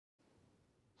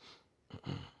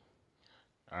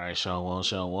Alright, Shalom,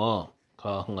 Shalom.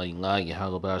 Kahunga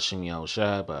Hagabashim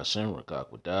Yahushai Bashim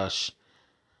Rakakwadash.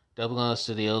 Double honors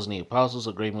to the elders and the apostles,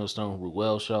 a great millstone who rule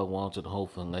well. Shalom to the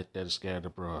hopeful and let that is scattered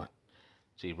abroad.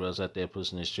 To you brothers out there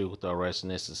pushing this truth with all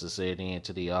righteousness and sincerity, and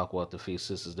to the aqua the feet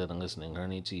sisters that are listening,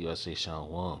 learning to you, I say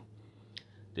Shalom.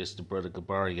 This is the brother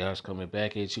Gabar Yash coming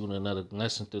back at you with another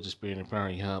lesson through the spirit and power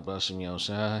of Yahushai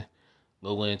Yahushai.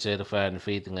 Go into edifying the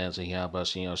faith and lands of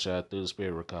Yahushai Yahushai through the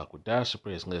spirit of Rakakwadash.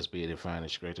 Praise, let's be edifying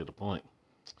and straight to the point.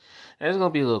 And it's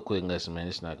going to be a little quick lesson, man.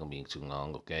 It's not going to be too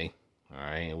long, okay? All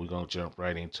right, and we're going to jump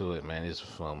right into it, man. This is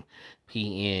from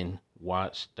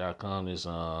pnwatch.com. This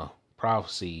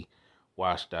prophecywatch.com,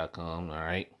 all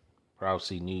right?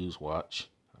 Prophecy News Watch,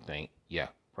 I think. Yeah,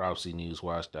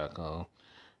 prophecynewswatch.com, all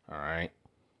right?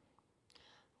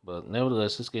 But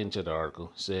nevertheless, let's get into the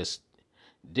article. It says,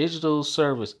 Digital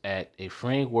Service Act, a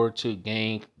framework to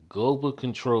gain global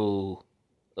control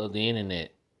of the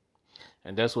internet.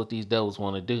 And that's what these devils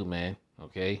want to do, man.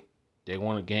 Okay? They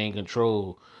want to gain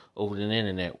control over the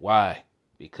internet. Why?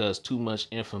 Because too much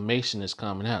information is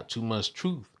coming out. Too much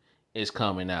truth is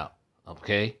coming out.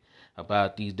 Okay?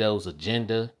 About these devils'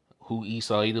 agenda, who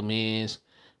Esau Edom is,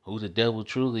 who the devil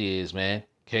truly is, man.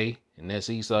 Okay? And that's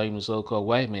Esau Edom, the so-called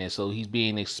white man. So he's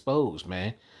being exposed,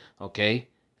 man. Okay?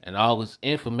 And all this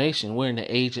information, we're in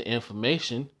the age of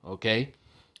information. Okay?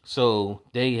 So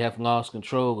they have lost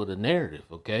control of the narrative.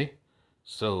 Okay?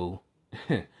 So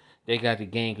they got to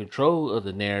gain control of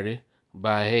the narrative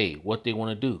by, hey, what they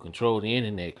want to do. Control the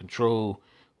internet. Control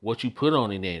what you put on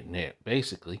the internet,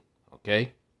 basically.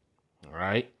 Okay? All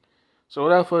right? So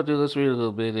without further ado, let's read a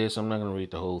little bit of this. I'm not going to read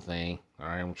the whole thing. All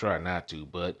right? I'm going to try not to.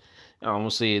 But I'm going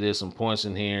to say there's some points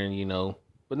in here, and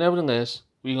But nevertheless,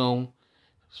 we're going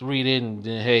to read it and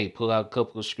then, hey, pull out a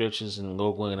couple of scriptures and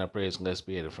Lord willing, I pray, and let's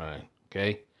be edifying. Okay?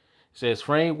 It says,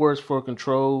 frameworks for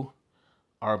control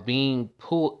are being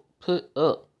put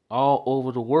up all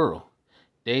over the world.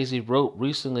 Daisy wrote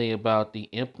recently about the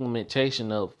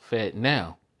implementation of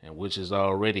FedNow, and which is they're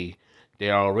already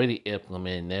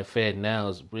implementing that. FedNow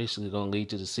is basically going to lead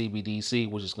to the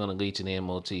CBDC, which is going to lead to the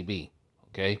MOTB.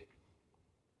 Okay,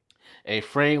 a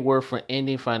framework for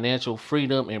ending financial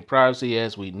freedom and privacy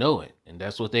as we know it, and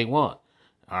that's what they want.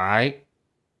 All right.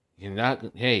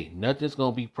 Nothing's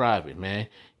going to be private, man.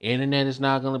 Internet is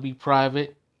not going to be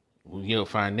private.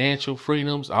 Financial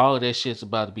freedoms, all of that shit's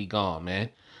about to be gone, man.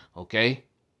 Okay?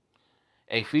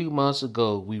 A few months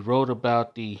ago, we wrote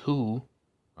about the WHO,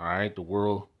 all right, the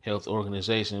World Health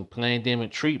Organization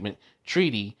Pandemic Treatment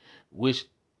Treaty, which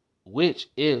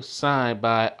if signed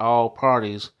by all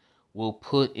parties, will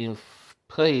put in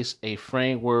place a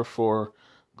framework for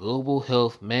global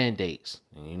health mandates.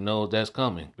 And you know that's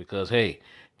coming because, hey,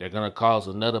 they're going to cause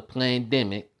another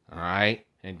pandemic, all right?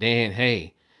 And then,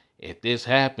 hey, if this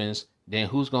happens, then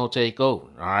who's going to take over?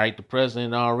 All right, the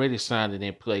president already signed it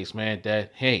in place, man,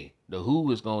 that, hey, the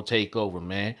WHO is going to take over,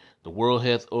 man. The World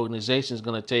Health Organization is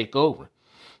going to take over,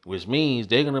 which means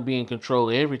they're going to be in control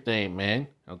of everything, man,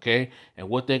 okay? And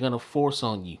what they're going to force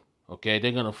on you, okay?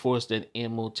 They're going to force that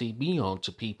MOTB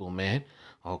onto people, man,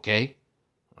 okay?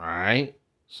 All right?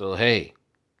 So, hey,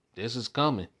 this is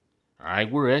coming. All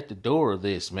right, we're at the door of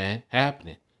this, man,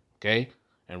 happening, okay?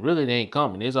 And really, they ain't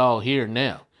coming. It's all here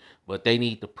now. But they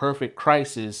need the perfect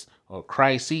crisis or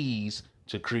crises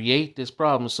to create this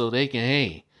problem so they can,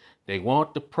 hey, they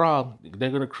want the problem. They're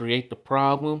going to create the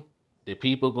problem. The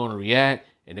people are going to react,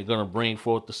 and they're going to bring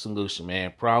forth the solution,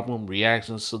 man. Problem,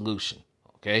 reaction, solution.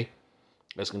 Okay?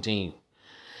 Let's continue.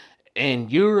 And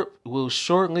Europe will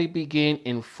shortly begin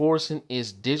enforcing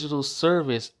its Digital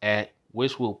Service Act,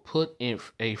 which will put in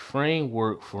a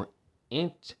framework for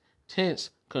intense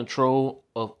control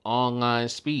of online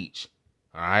speech.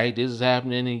 All right, this is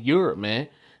happening in Europe, man.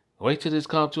 Wait till this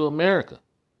comes to America.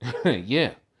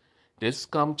 Yeah, this is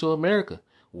coming to America.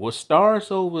 What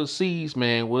starts overseas,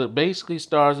 man, what basically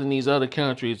starts in these other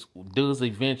countries does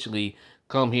eventually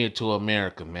come here to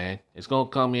America, man. It's going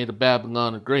to come here to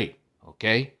Babylon the Great,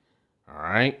 okay? All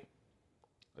right,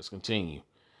 let's continue.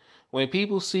 When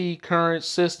people see current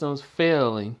systems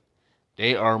failing,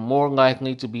 they are more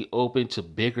likely to be open to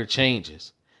bigger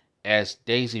changes. As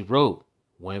Daisy wrote,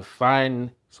 when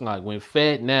FedNow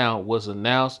was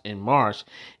announced in March,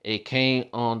 it came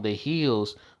on the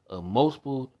heels of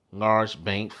multiple large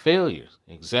bank failures.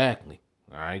 Exactly.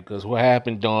 All right, because what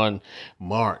happened during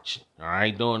March? All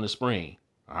right, during the spring.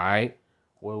 All right,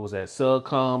 what was that?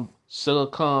 Silicon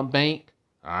Bank.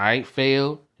 All right,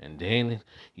 failed, and then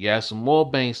you have some more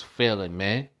banks failing,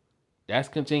 man. That's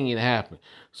continuing to happen.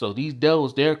 So these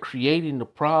devils, they're creating the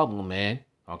problem, man.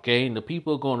 Okay, and the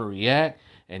people are going to react,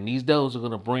 and these devils are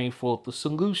going to bring forth the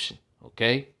solution.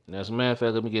 Okay, and as a matter of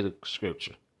fact, let me get a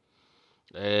scripture.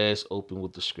 Let's open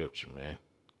with the scripture, man.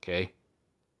 Okay.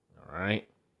 All right.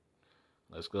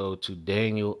 Let's go to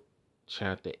Daniel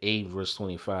chapter 8, verse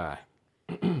 25.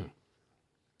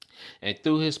 And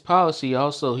through his policy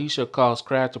also he shall cause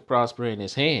craft to prosper in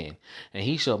his hand, and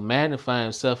he shall magnify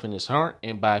himself in his heart,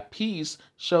 and by peace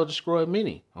shall destroy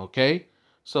many. Okay?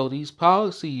 So these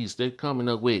policies they're coming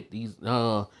up with, these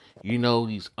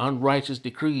these unrighteous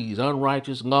decrees,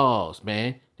 unrighteous laws,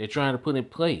 man, they're trying to put in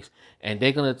place. And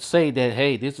they're gonna say that,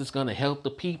 hey, this is gonna help the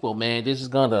people, man. This is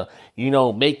gonna,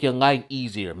 make your life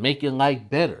easier, make your life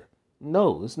better.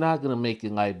 No, it's not gonna make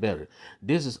your life better.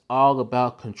 This is all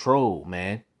about control,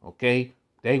 man. Okay?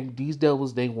 These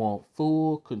devils, they want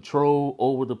full control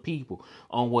over the people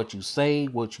on what you say,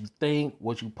 what you think,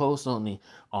 what you post on the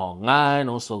online,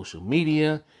 on social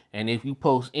media. And if you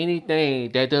post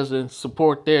anything that doesn't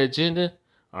support their agenda,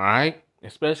 all right,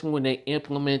 especially when they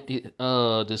implement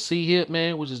the C-HIP,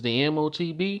 man, which is the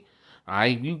MOTB. All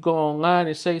right, if you go online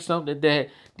and say something that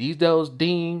these devils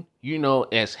deem,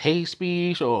 as hate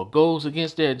speech or goes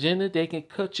against their agenda, they can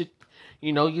cut you.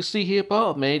 You see hip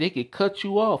hop, man, they can cut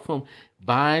you off from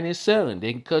buying and selling.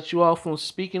 They can cut you off from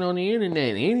speaking on the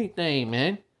internet, anything,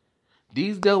 man.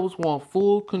 These devils want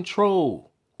full control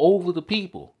over the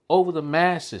people, over the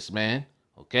masses, man.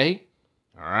 Okay?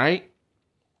 All right?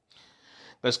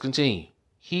 Let's continue.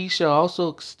 He shall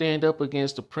also stand up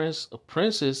against the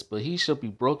princess, but he shall be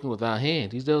broken without hand.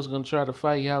 These devils are going to try to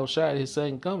fight Yahushua at his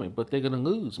second coming, but they're going to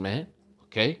lose, man.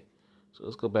 Okay? So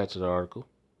let's go back to the article.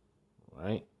 All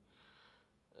right?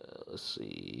 Let's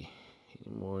see.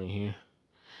 Any more in here?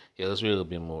 Yeah, let's read a little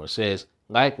bit more. It says,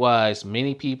 likewise,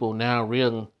 many people now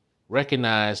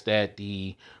recognize that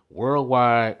the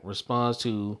worldwide response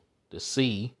to the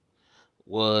sea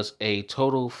was a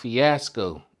total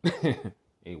fiasco.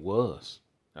 It was.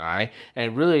 All right.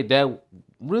 And really, that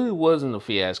really wasn't a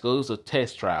fiasco. It was a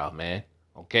test trial, man.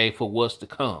 Okay. For what's to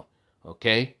come.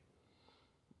 Okay.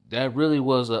 That really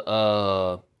was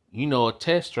a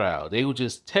test trial. They were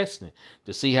just testing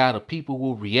to see how the people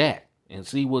will react and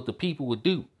see what the people would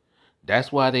do.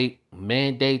 That's why they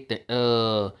mandate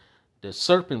the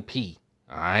serpent pea.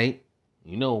 All right.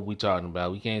 You know what we talking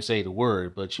about. We can't say the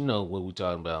word, but you know what we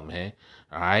talking about, man.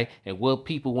 All right. And what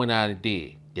people went out and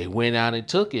did. They went out and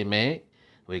took it, man.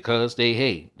 Because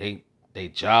they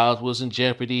jobs was in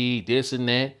jeopardy, this and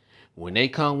that. When they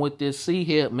come with this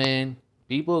C-HIP, man,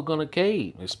 people are gonna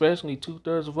cave. Especially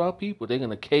 2/3 of our people. They're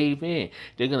gonna cave in.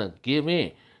 They're gonna give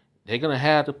in. They're gonna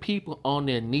have the people on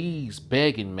their knees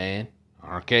begging, man.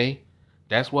 Okay?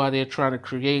 That's why they're trying to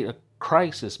create a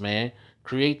crisis, man.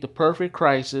 Create the perfect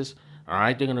crisis. All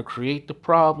right, they're gonna create the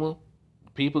problem.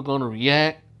 People are gonna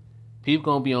react. People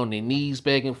gonna be on their knees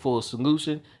begging for a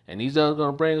solution, and these are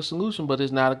gonna bring a solution, but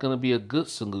it's not gonna be a good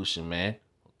solution, man.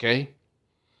 Okay,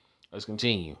 let's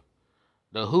continue.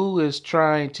 The WHO is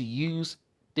trying to use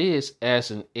this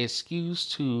as an excuse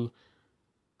to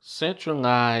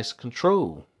centralize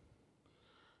control.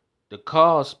 The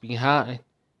cause behind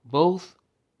both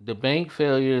the bank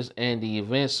failures and the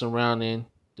events surrounding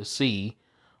the sea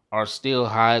are still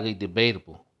highly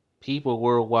debatable. People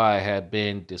worldwide have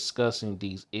been discussing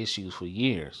these issues for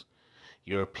years.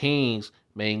 Europeans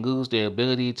may lose their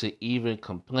ability to even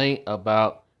complain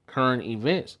about current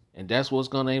events. And that's what's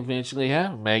going to eventually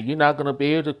happen, man. You're not going to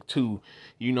be able to,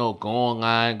 go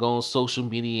online, go on social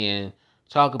media and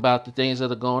talk about the things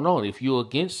that are going on. If you're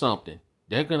against something,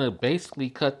 they're going to basically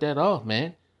cut that off,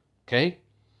 man. Okay?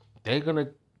 They're going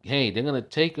to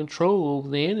take control over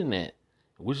the internet,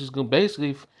 which is going to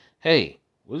basically,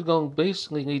 we're going to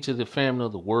basically lead to the famine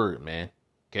of the word, man.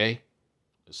 Okay?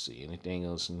 Let's see. Anything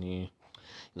else in here?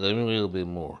 Let me read a little bit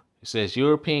more. It says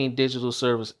European Digital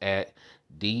Service at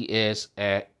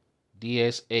DSA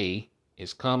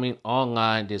is coming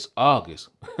online this August.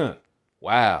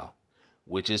 Wow.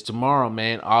 Which is tomorrow,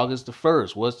 man. August the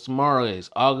 1st. What's tomorrow is?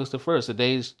 August the 1st.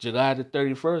 Today's July the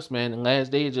 31st, man. The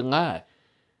last day of July.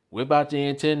 We're about to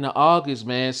enter into August,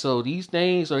 man. So these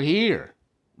things are here.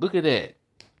 Look at that.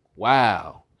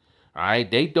 Wow. All right.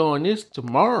 They doing this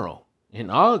tomorrow in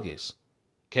August.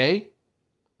 Okay.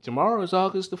 Tomorrow is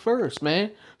August the 1st,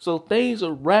 man. So things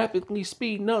are rapidly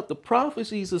speeding up. The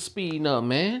prophecies are speeding up,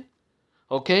 man.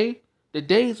 Okay? The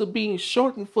days are being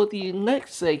shortened for the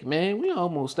elect's sake, man. We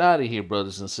almost out of here,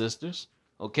 brothers and sisters.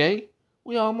 Okay?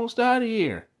 We almost out of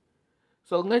here.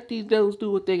 So let these devils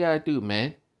do what they gotta do,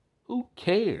 man. Who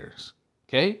cares?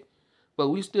 Okay? But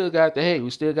we still got we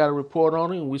still got to report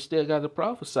on it, and we still got to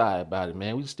prophesy about it,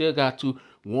 man. We still got to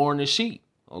warn the sheep.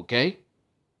 Okay?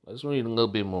 Let's read a little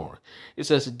bit more. It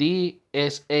says the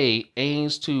DSA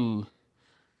aims to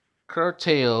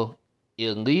curtail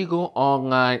illegal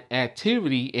online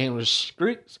activity and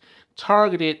restricts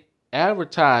targeted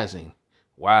advertising.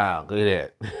 Wow, look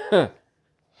at that.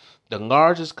 The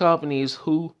largest companies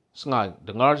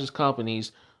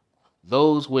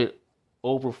those with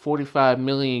over 45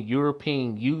 million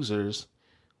European users,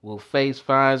 will face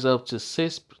fines up to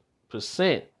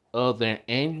 6% of their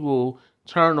annual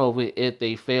turnover if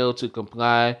they fail to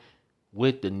comply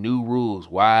with the new rules.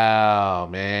 Wow,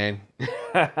 man.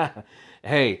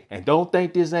 Hey, and don't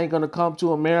think this ain't gonna come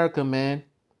to America, man.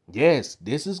 Yes,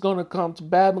 this is gonna come to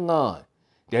Babylon.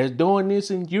 They're doing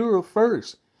this in Europe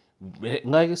first.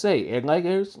 Like I say, and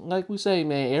like we say,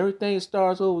 man, everything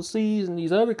starts overseas in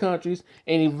these other countries,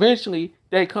 and eventually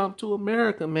they come to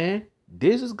America, man.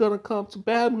 This is gonna come to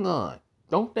Babylon.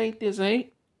 Don't think this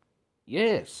ain't.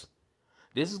 Yes,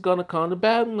 this is gonna come to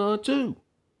Babylon too.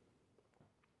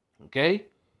 Okay,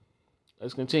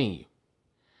 let's continue.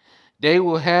 They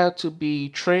will have to be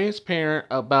transparent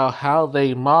about how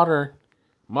they moderate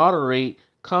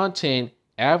content,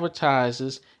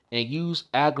 advertises, and use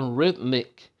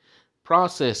algorithmic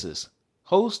processes.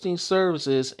 Hosting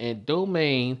services and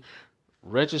domain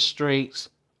registrars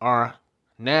are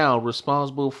now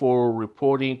responsible for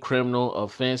reporting criminal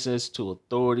offenses to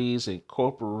authorities and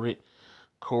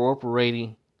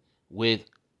cooperating with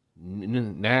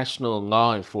national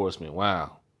law enforcement.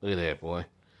 Wow, look at that, boy.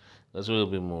 Let's read a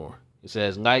little bit more. It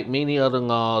says, like many other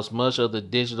laws, much of the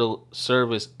Digital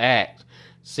Service Act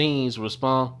seems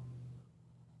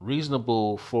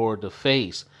reasonable for the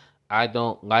face. I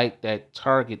don't like that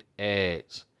target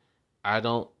ads. I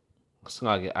don't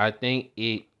slug it. I think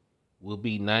it would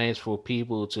be nice for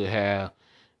people to have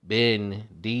been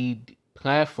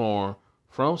platform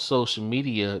from social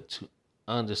media to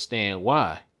understand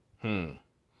why. And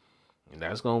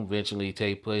that's going to eventually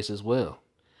take place as well.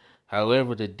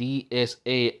 However, the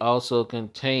DSA also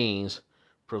contains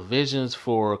provisions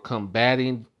for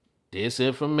combating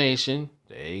disinformation.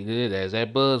 There's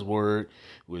that buzzword,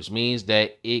 which means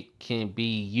that it can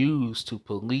be used to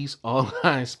police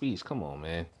online speech. Come on,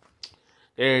 man.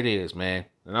 There it is, man.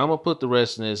 And I'm going to put the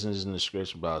rest of this in the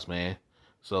description box, man.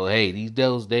 So, hey, these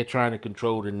devils, they're trying to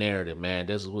control the narrative, man.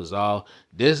 This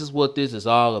is what this is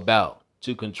all about.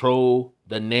 To control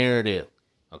the narrative.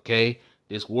 Okay?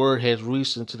 This word has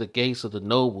reached into the gates of the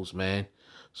nobles, man.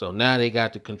 So now they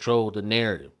got to control the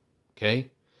narrative.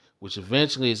 Okay? Which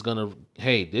eventually is going to,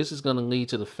 hey, this is going to lead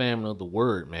to the famine of the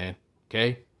word, man.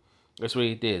 Okay? Let's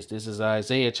read this. This is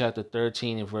Isaiah chapter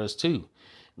 13 and verse 2.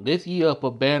 Lift ye up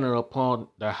a banner upon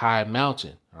the high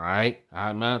mountain. All right?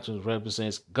 High mountains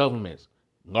represents governments,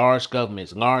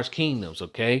 large kingdoms.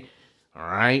 Okay? All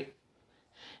right?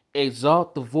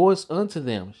 Exalt the voice unto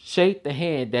them, shake the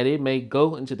hand that it may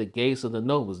go into the gates of the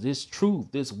nobles. This truth,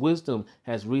 this wisdom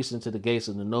has reached into the gates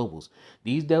of the nobles.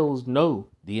 These devils know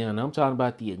and I'm talking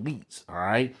about the elites, all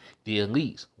right? The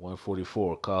elites,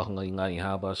 144, how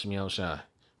about Shemiel Shine?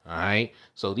 All right.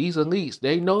 So these elites,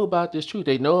 they know about this truth.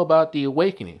 They know about the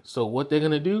awakening. So what they're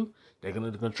gonna do? They're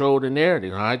gonna control the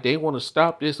narrative, all right? They want to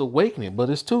stop this awakening, but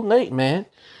it's too late, man.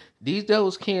 These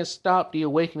devils can't stop the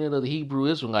awakening of the Hebrew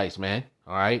Israelites, man.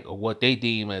 All right, or what they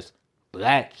deem as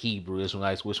black Hebrew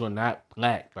Israelites, which were not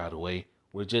black, by the way.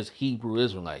 We're just Hebrew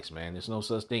Israelites, man. There's no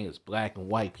such thing as black and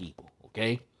white people,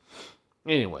 okay?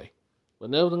 Anyway,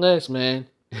 but nevertheless, man,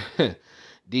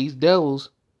 these devils,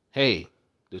 hey,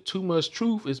 the too much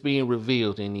truth is being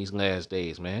revealed in these last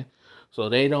days, man. So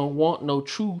they don't want no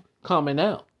truth coming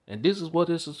out. And this is what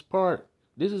this is part.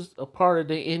 This is a part of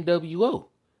the NWO,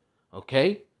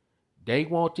 okay? They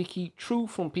want to keep truth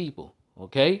from people,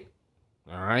 okay?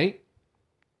 All right.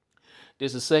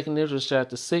 This is 2 Ezra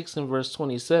chapter 6 and verse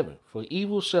 27. For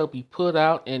evil shall be put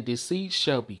out and deceit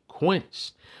shall be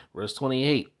quenched. Verse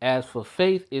 28. As for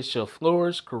faith, it shall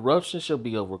flourish, corruption shall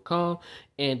be overcome,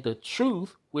 and the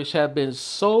truth, which have been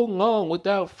so long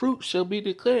without fruit, shall be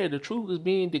declared. The truth is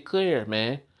being declared,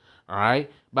 man. All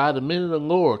right. By the men of the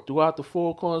Lord throughout the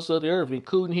four corners of the earth,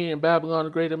 including here in Babylon,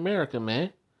 the great America,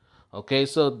 man. Okay,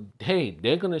 so, hey,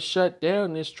 they're going to shut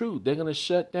down this truth. They're going to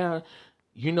shut down,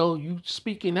 you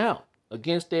speaking out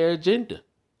against their agenda.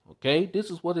 Okay,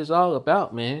 this is what it's all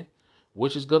about, man,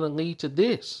 which is going to lead to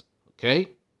this. Okay,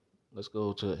 let's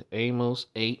go to Amos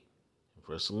 8,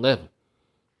 verse 11.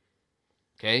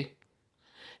 Okay,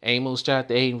 Amos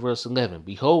chapter 8 and verse 11.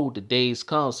 Behold, the days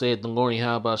come, said the Lord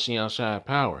Yahweh Shai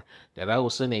power, that I will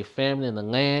send a famine in the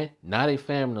land, not a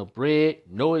famine of bread,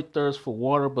 nor a thirst for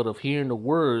water, but of hearing the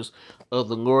words of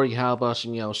the Lord Yahweh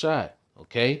Shai.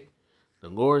 Okay? The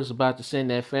Lord is about to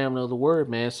send that famine of the word,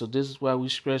 man. So this is why we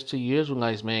stress to you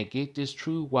Israelites, man, get this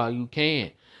truth while you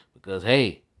can. Because,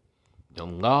 hey, the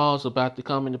law's about to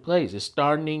come into place. It's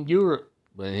starting in Europe,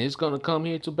 but it's going to come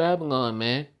here to Babylon,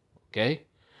 man. Okay?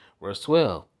 Verse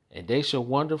 12. And they shall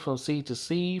wander from sea to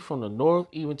sea, from the north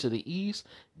even to the east.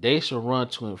 They shall run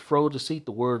to and fro to seek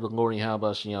the word of the Lord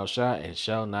Shai, and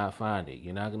shall not find it.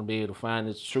 You're not going to be able to find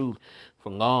this truth for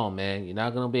long, man. You're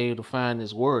not going to be able to find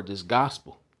this word, this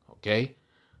gospel. Okay?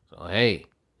 So, hey,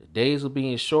 the days are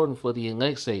being shortened for the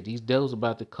elect's sake. These devils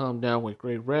about to come down with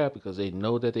great wrath because they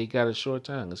know that they got a short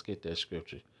time. Let's get that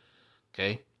scripture.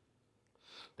 Okay?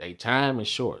 Their time is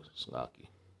short. Slocky.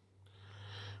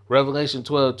 Revelation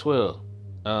 12:12.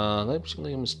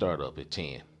 Let me start up at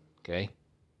 10. Okay?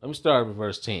 Let me start with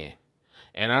verse 10.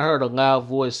 And I heard a loud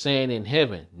voice saying in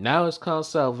heaven, now has come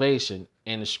salvation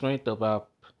and the strength of our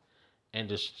and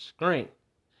the strength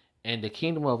and the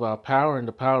kingdom of our power and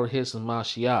the power of his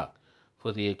Mashiach.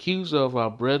 For the accuser of our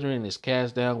brethren is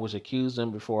cast down, which accused them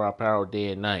before our power day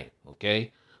and night.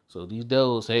 Okay? So these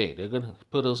devils, hey, they're gonna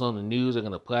put us on the news, they're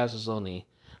gonna plaster us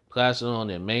on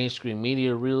their mainstream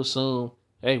media real soon.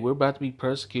 Hey, we're about to be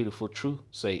persecuted for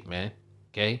truth's sake, man.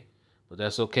 Okay? But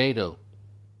that's okay though.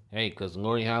 Hey, because the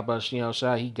Lord Yahweh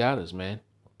Shai, he got us, man.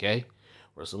 Okay?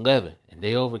 Verse 11. And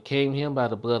they overcame him by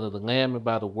the blood of the Lamb and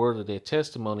by the word of their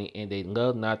testimony, and they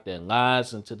loved not their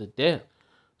lives unto the death.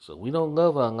 So we don't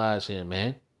love our lives here,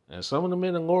 man. And some of the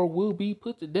men of the Lord will be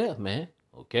put to death, man.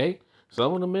 Okay?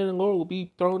 Some of the men of the Lord will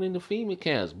be thrown into FEMA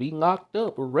camps, be locked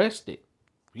up, arrested.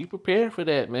 Be prepared for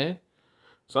that, man.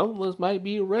 Some of us might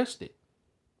be arrested.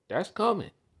 That's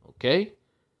coming. Okay?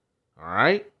 All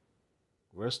right?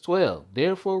 Verse 12.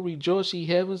 Therefore rejoice, ye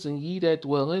heavens, and ye that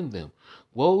dwell in them.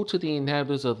 Woe to the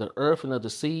inhabitants of the earth and of the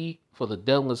sea, for the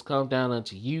devil is come down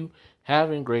unto you,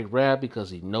 having great wrath, because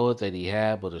he knoweth that he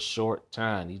had but a short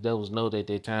time. These devils know that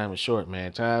their time is short,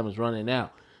 man. Time is running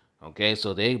out. Okay,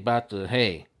 so they about to,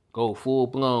 hey, go full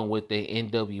blown with their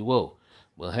NWO.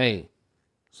 But hey,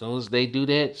 as soon as they do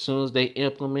that, as soon as they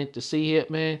implement the sea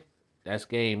hit, man, that's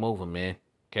game over, man.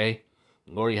 Okay?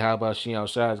 Lord Yahweh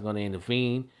Shai is going to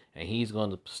intervene, and he's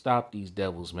going to stop these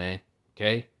devils, man.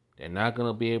 Okay? They're not going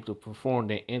to be able to perform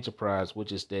their enterprise,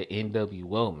 which is their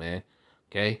NWO, man.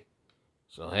 Okay?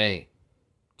 So, hey,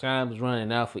 time is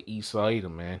running out for Esau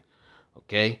Edom, man.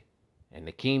 Okay? And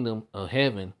the kingdom of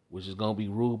heaven, which is going to be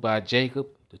ruled by Jacob,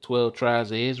 the 12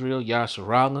 tribes of Israel,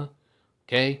 Yasharallah.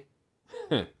 Okay?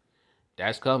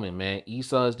 That's coming, man.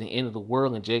 Esau is the end of the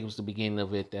world, and Jacob's the beginning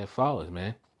of it that follows,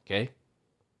 man. Okay?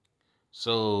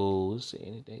 So, let's see,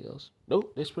 anything else?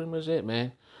 Nope, that's pretty much it,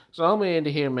 man. So I'm gonna end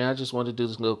it here, man. I just wanted to do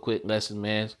this little quick lesson,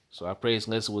 man. So I pray this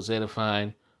lesson was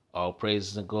edifying. All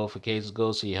praises and glorifications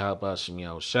go to Yahweh Shem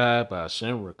Yahushai, by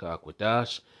Hashem, Rakak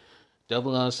Wadash.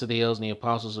 Double honors to the elders and the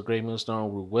apostles of Great Millstone,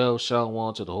 rule well,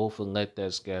 shalom to the hopeful elect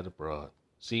that scattered abroad.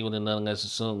 See you in another lesson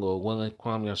soon, Lord willing.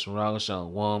 Kwam Yasharala,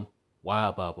 shalom.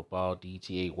 Wild Baba Ball,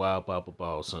 DTA, Wild Baba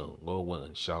Ball soon. Lord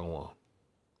willing, shalom.